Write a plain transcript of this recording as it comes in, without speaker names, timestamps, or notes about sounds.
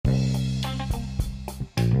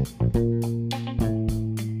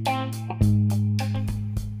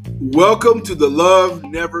Welcome to the Love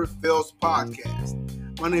Never Fails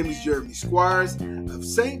podcast. My name is Jeremy Squires of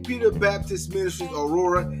St. Peter Baptist Ministries,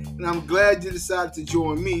 Aurora, and I'm glad you decided to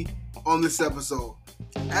join me on this episode.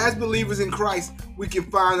 As believers in Christ, we can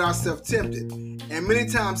find ourselves tempted, and many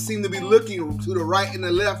times seem to be looking to the right and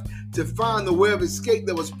the left to find the way of escape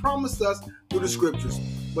that was promised us through the scriptures.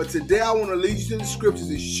 But today I want to lead you to the scriptures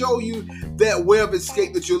and show you that way of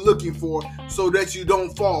escape that you're looking for so that you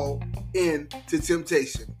don't fall into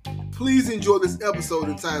temptation. Please enjoy this episode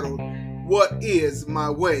entitled, What is My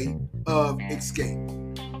Way of Escape?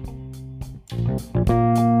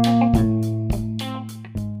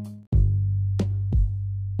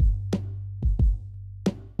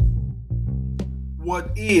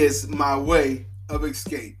 What is my way of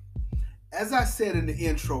escape? As I said in the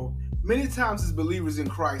intro, many times as believers in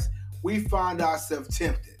Christ, we find ourselves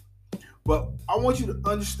tempted. But I want you to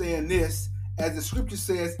understand this, as the scripture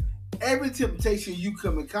says, every temptation you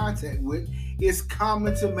come in contact with is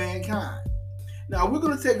common to mankind. Now, we're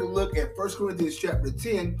going to take a look at 1 Corinthians chapter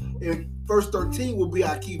 10, and verse 13 will be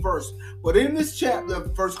our key verse. But in this chapter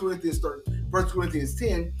of 1 Corinthians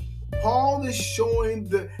 10, Paul is showing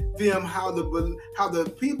them how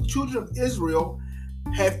the people, children of Israel,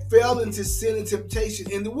 had fell into sin and temptation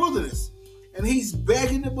in the wilderness. And he's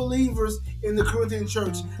begging the believers in the Corinthian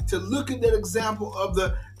church to look at that example of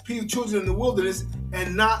the children in the wilderness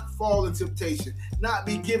and not fall in temptation, not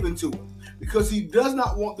be given to it, because he does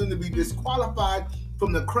not want them to be disqualified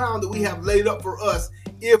from the crown that we have laid up for us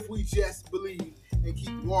if we just believe and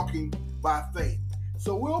keep walking by faith.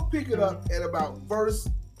 So we'll pick it up at about verse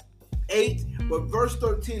 8, but verse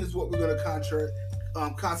 13 is what we're going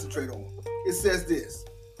to concentrate on. It says this: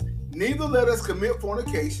 "Neither let us commit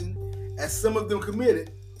fornication, as some of them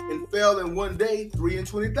committed, and fell in one day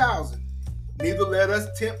 23,000. Neither let us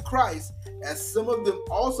tempt Christ, as some of them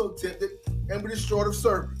also tempted, and were destroyed of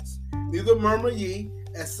serpents. Neither murmur ye,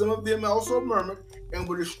 as some of them also murmured, and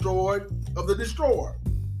were destroyed of the destroyer.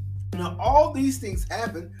 Now all these things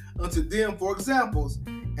happened unto them for examples,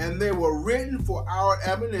 and they were written for our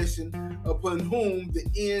admonition, upon whom the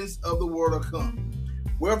ends of the world are come.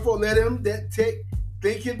 Wherefore let him that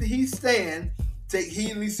thinketh he stand, take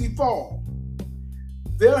heed lest he fall.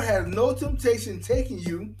 There hath no temptation taken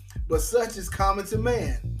you, but such is common to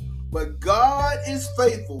man. But God is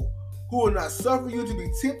faithful, who will not suffer you to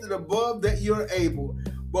be tempted above that you are able,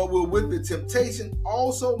 but will with the temptation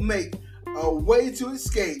also make a way to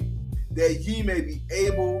escape, that ye may be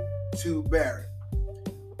able to bear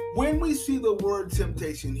it." When we see the word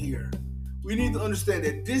temptation here, we need to understand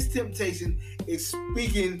that this temptation is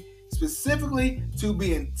speaking specifically to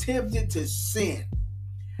being tempted to sin.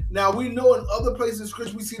 Now, we know in other places in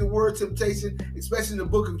Scripture we see the word temptation, especially in the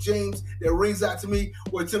book of James, that rings out to me,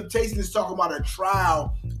 where temptation is talking about a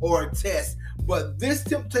trial or a test. But this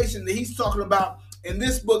temptation that he's talking about in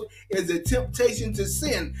this book is a temptation to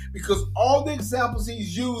sin, because all the examples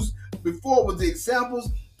he's used before were the examples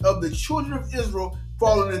of the children of Israel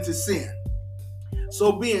falling into sin.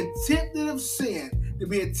 So being tempted of sin, to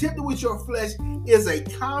being tempted with your flesh, is a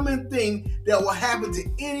common thing that will happen to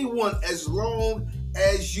anyone as long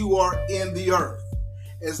as you are in the earth,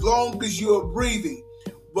 as long as you are breathing.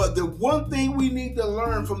 But the one thing we need to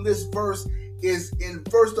learn from this verse is in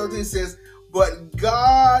verse 13 it says, "But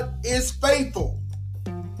God is faithful,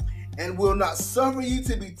 and will not suffer you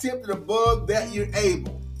to be tempted above that you're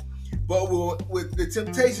able, but will with the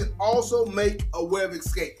temptation also make a way of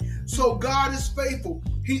escape." So God is faithful.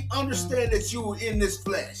 He understands that you are in this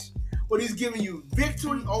flesh, but he's giving you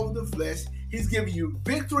victory over the flesh. He's giving you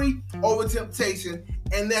victory over temptation,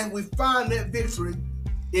 and that we find that victory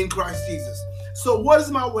in Christ Jesus. So what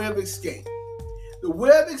is my way of escape? The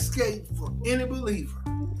way of escape for any believer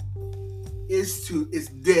is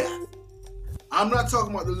death. I'm not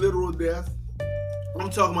talking about the literal death. I'm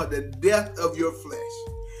talking about the death of your flesh.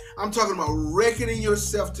 I'm talking about reckoning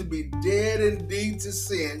yourself to be dead indeed to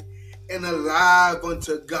sin and alive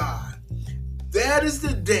unto God. That is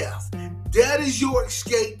the death. That is your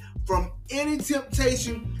escape from any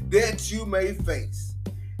temptation that you may face.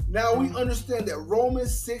 Now we understand that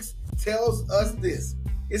Romans 6 tells us this.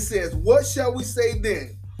 It says, "What shall we say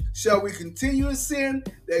then? Shall we continue in sin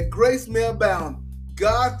that grace may abound?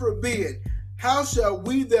 God forbid. How shall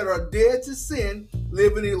we that are dead to sin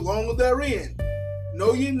live any longer therein?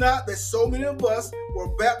 Know ye not that so many of us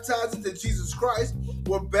were baptized into Jesus Christ,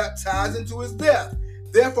 were baptized into his death?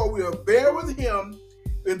 Therefore we are buried with him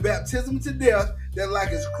in baptism to death, that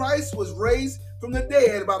like as Christ was raised from the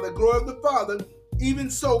dead by the glory of the Father, even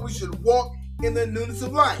so we should walk in the newness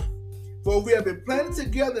of life. For we have been planted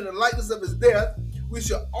together in the likeness of his death, we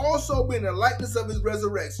shall also be in the likeness of his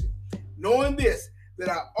resurrection. Knowing this, that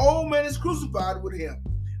our old man is crucified with him,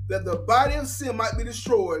 that the body of sin might be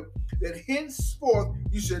destroyed, that henceforth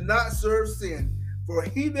you should not serve sin. For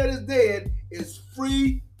he that is dead is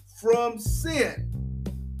free from sin.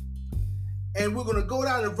 And we're going to go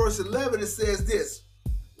down to verse 11. It says this: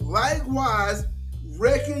 likewise,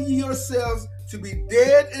 reckon ye yourselves to be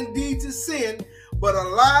dead indeed to sin, but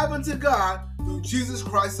alive unto God through Jesus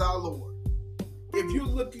Christ our Lord. If you're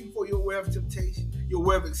looking for your way of temptation, your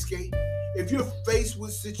way of escape, if you're faced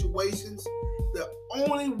with situations, the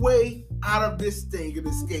only way out of this thing of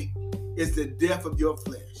escape is the death of your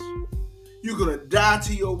flesh. You're going to die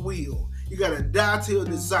to your will. You got to die to your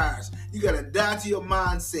desires. You got to die to your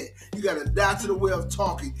mindset. You got to die to the way of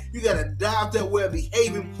talking. You got to die to that way of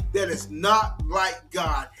behaving that is not like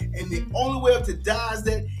God. And the only way to die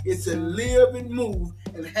is to live and move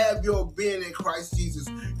and have your being in Christ Jesus.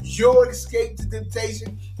 Your escape to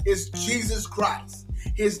temptation is Jesus Christ.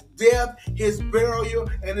 His death, his burial,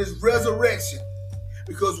 and his resurrection.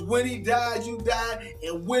 Because when he died, you died,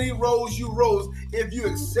 and when he rose, you rose, if you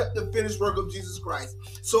accept the finished work of Jesus Christ.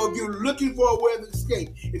 So if you're looking for a way of escape,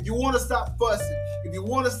 if you want to stop fussing, if you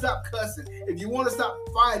want to stop cussing, if you want to stop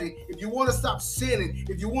fighting, if you want to stop sinning,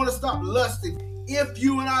 if you want to stop lusting, if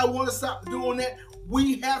you and I want to stop doing that,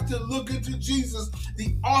 we have to look into Jesus,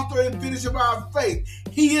 the author and finisher of our faith.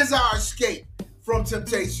 He is our escape from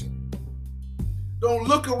temptation. Don't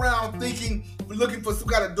look around looking for some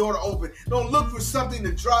kind of door to open. Don't look for something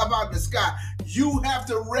to drive out in the sky. You have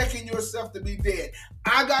to reckon yourself to be dead.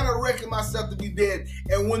 I got to reckon myself to be dead.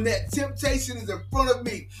 And when that temptation is in front of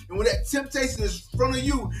me, and when that temptation is in front of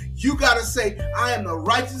you, you got to say, I am the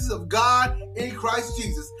righteousness of God in Christ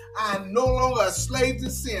Jesus. I am no longer a slave to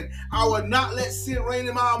sin. I will not let sin reign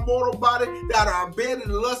in my mortal body, that I abandon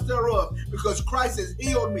the lust thereof, because Christ has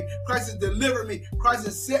healed me. Christ has delivered me. Christ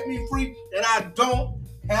has set me free, and I don't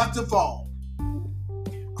have to fall.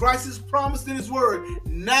 Christ has promised in his word,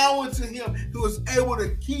 now unto him who is able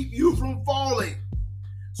to keep you from falling.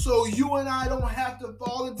 So you and I don't have to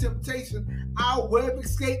fall in temptation. Our way of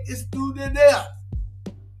escape is through the death.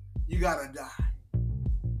 You got to die.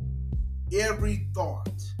 Every thought,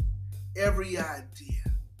 every idea,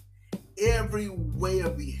 every way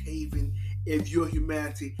of behaving of your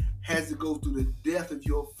humanity has to go through the death of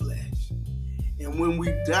your flesh. And when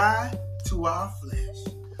we die to our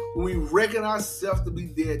flesh, when we reckon ourselves to be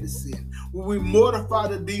dead to sin, when we mortify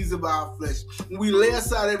the deeds of our flesh, when we lay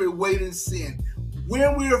aside every weight and sin,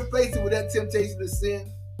 when we are faced with that temptation to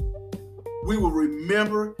sin, we will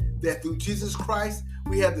remember that through Jesus Christ,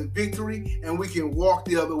 we have the victory and we can walk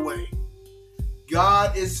the other way.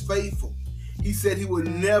 God is faithful. He said he will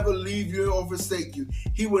never leave you or forsake you.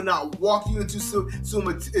 He will not walk you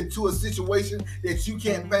into a situation that you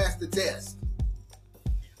can't pass the test.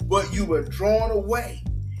 But you were drawn away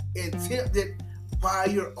and tempted by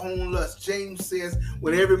your own lust. James says,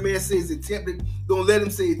 when every man says he's tempted, don't let him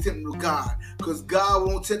say he's tempted with God, because God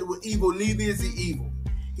won't tempt with evil, neither is he evil.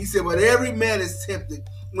 He said, but every man is tempted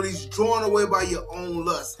when he's drawn away by your own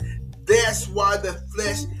lust. That's why the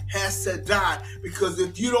flesh has to die, because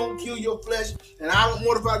if you don't kill your flesh, and I don't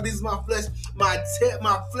mortify the deeds of my flesh,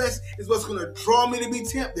 my flesh is what's going to draw me to be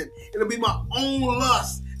tempted. It'll be my own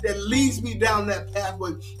lust that leads me down that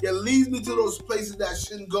pathway, that leads me to those places that I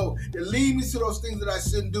shouldn't go, that leads me to those things that I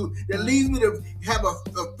shouldn't do, that leads me to have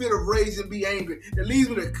a fit of rage and be angry, that leads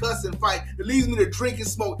me to cuss and fight, that leads me to drink and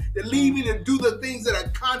smoke, that leads me to do the things that are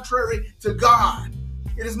contrary to God.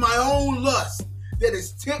 It is my own lust that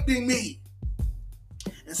is tempting me.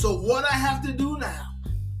 And so what I have to do now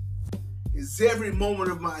is every moment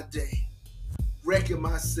of my day reckon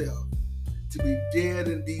myself to be dead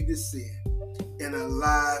indeed to sin and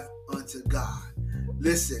alive unto God.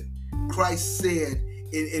 Listen, Christ said,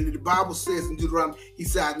 and the Bible says in Deuteronomy, he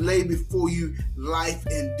said, I lay before you life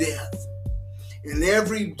and death. And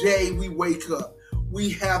every day we wake up, we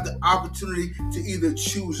have the opportunity to either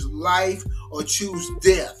choose life or choose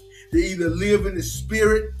death. To either live in the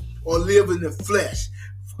spirit or live in the flesh.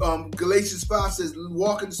 Galatians 5 says,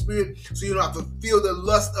 walk in the spirit so you don't have to feel the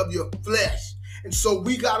lust of your flesh. And so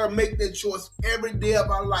we got to make that choice every day of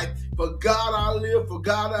our life. For God I live, for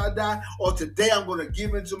God I die, or today I'm going to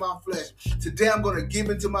give into my flesh. Today I'm going to give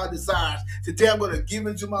into my desires. Today I'm going to give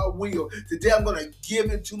into my will. Today I'm going to give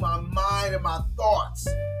into my mind and my thoughts.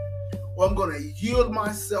 Or I'm going to yield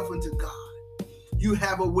myself into God. You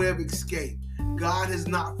have a way of escape. God has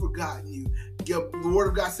not forgotten you. The word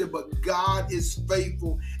of God said, but God is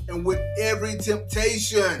faithful, and with every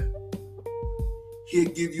temptation, he'll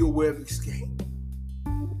give you a way of escape.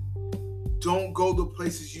 Don't go to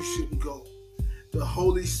places you shouldn't go. The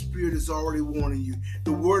Holy Spirit is already warning you.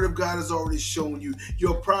 The Word of God has already shown you.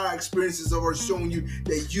 Your prior experiences have already shown you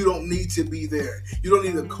that you don't need to be there. You don't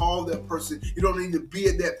need to call that person. You don't need to be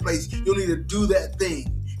at that place. You don't need to do that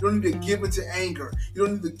thing. You don't need to give into anger. You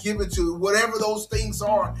don't need to give into whatever those things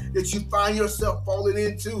are that you find yourself falling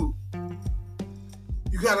into.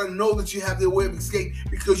 You got to know that you have the way of escape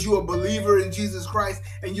because you're a believer in Jesus Christ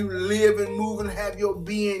and you live and move and have your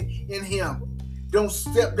being in Him. Don't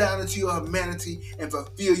step down into your humanity and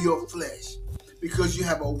fulfill your flesh because you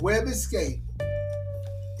have a way of escape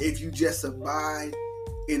if you just abide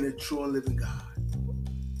in the true and living God.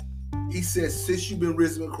 He says, since you've been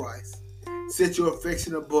risen with Christ, set your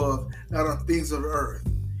affection above, not on things of the earth,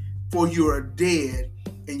 for you are dead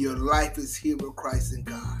and your life is here with Christ in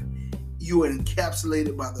God. You are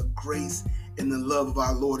encapsulated by the grace and the love of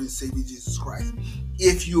our Lord and Savior Jesus Christ.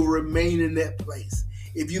 If you remain in that place,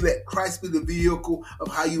 if you let Christ be the vehicle of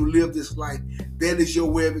how you live this life, that is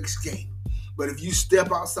your way of escape. But if you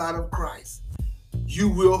step outside of Christ, you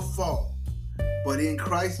will fall. But in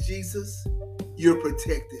Christ Jesus, you're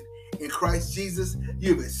protected. In Christ Jesus,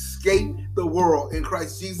 you've escaped the world. In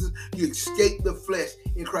Christ Jesus, you escape the flesh.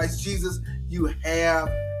 In Christ Jesus, you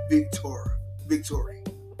have victory.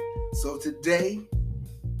 So today,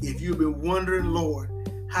 if you've been wondering, Lord,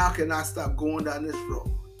 how can I stop going down this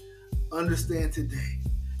road? Understand today,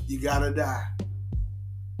 you gotta die.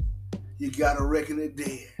 You gotta reckon it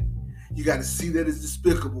dead. You gotta see that it's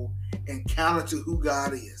despicable and counter to who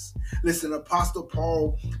God is. Listen, Apostle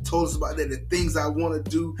Paul told us about that. The things I want to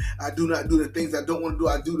do, I do not do. The things I don't want to do,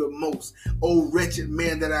 I do the most. Oh, wretched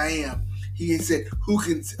man that I am. He said, who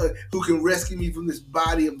can rescue me from this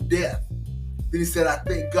body of death? Then he said, I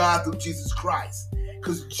thank God through Jesus Christ.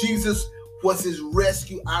 Because Jesus was his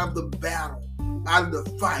rescue out of the battle, out of the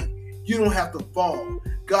fight. You don't have to fall.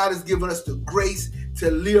 God has given us the grace to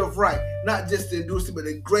live right. Not just to endure sin, but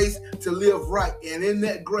the grace to live right. And in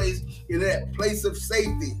that grace, in that place of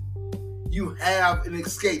safety, you have an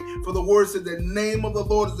escape. For the word said, the name of the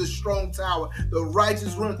Lord is a strong tower. The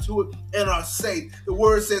righteous run to it and are safe. The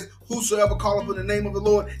word says, whosoever call upon the name of the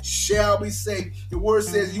Lord shall be saved. The word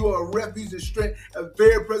says you are a refuge and strength, a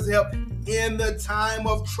very present help in the time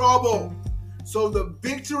of trouble. So the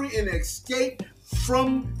victory and escape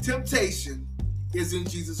from temptation is in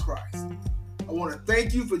Jesus Christ. I want to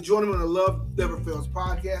thank you for joining me on the Love Never Fails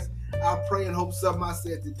podcast. I pray and hope something I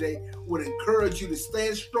said today would encourage you to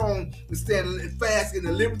stand strong and stand fast in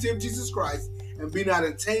the liberty of Jesus Christ and be not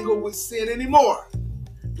entangled with sin anymore.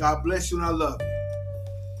 God bless you and I love you.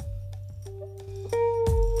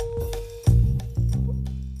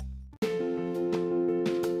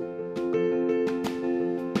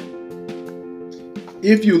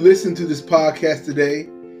 If you listen to this podcast today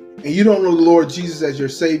and you don't know the Lord Jesus as your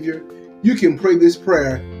Savior, you can pray this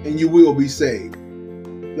prayer and you will be saved.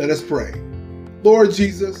 Let us pray. Lord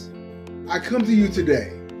Jesus, I come to you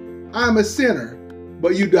today. I am a sinner,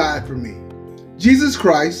 but you died for me. Jesus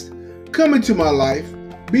Christ, come into my life.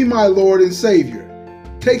 Be my Lord and Savior.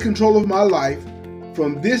 Take control of my life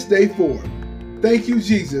from this day forward. Thank you,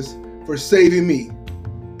 Jesus, for saving me.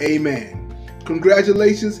 Amen.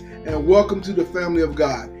 Congratulations and welcome to the family of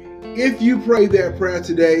God. If you prayed that prayer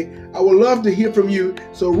today, I would love to hear from you.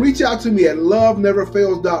 So reach out to me at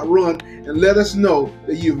loveneverfails.run and let us know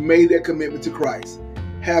that you've made that commitment to Christ.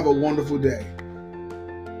 Have a wonderful day.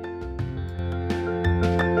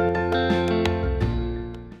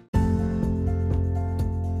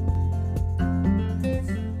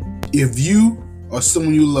 If you or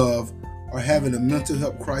someone you love are having a mental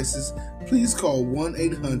health crisis, please call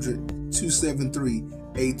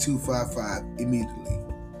 1-800-273-8255 immediately.